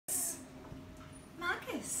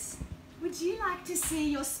Would you like to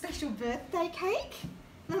see your special birthday cake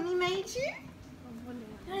Mummy made you?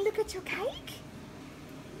 Can I look at your cake?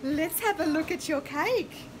 Let's have a look at your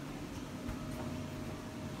cake.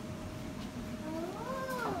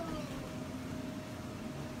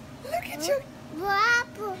 Look at your...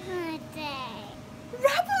 Rubble birthday.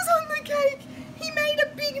 Rubble's on the cake. He made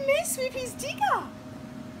a big mess with his digger.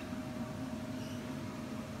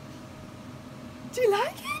 Do you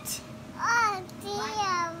like it? Oh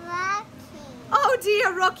dear, Rocky. Oh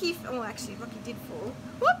dear, Rocky. Oh, actually, Rocky did fall.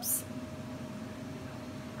 Whoops.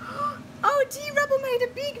 Oh dear, Rubble made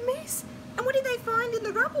a big mess. And what did they find in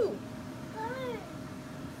the rubble?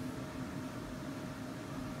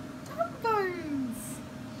 Dog bones.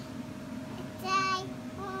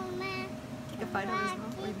 Take a photo as well.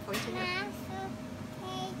 We're pointing it.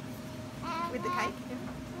 With the cake.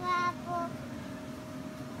 Rubble.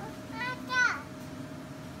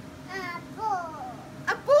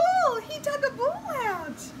 A ball! He dug a ball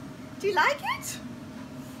out. Do you like it?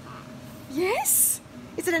 Yes?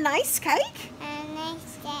 Is it a nice cake? A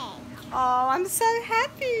nice cake. Oh, I'm so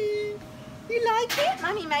happy. You like it?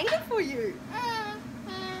 Mummy made it for you.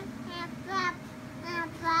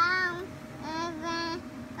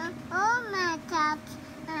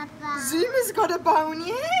 Zuma's got a bone,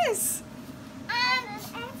 yes.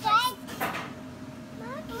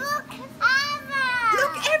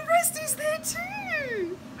 Look, Everest is there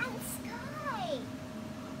too. And Sky.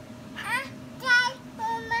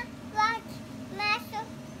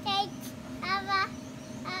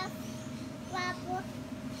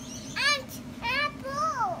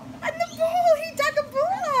 And the ball, he dug a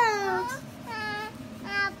ball out.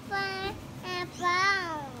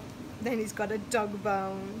 Then he's got a dog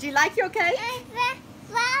bone. Do you like your cake?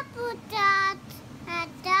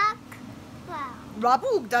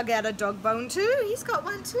 Rubble dug out a dog bone too. He's got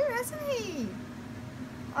one too, hasn't he?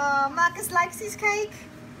 Oh, Marcus likes his cake.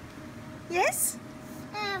 Yes?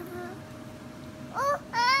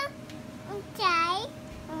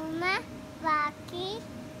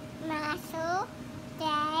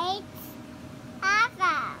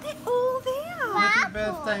 They're all there. Happy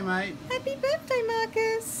birthday, mate. Happy birthday,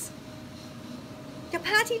 Marcus. Your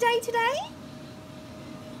party day today?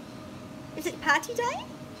 Is it party day?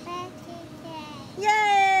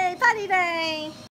 Yay, party day.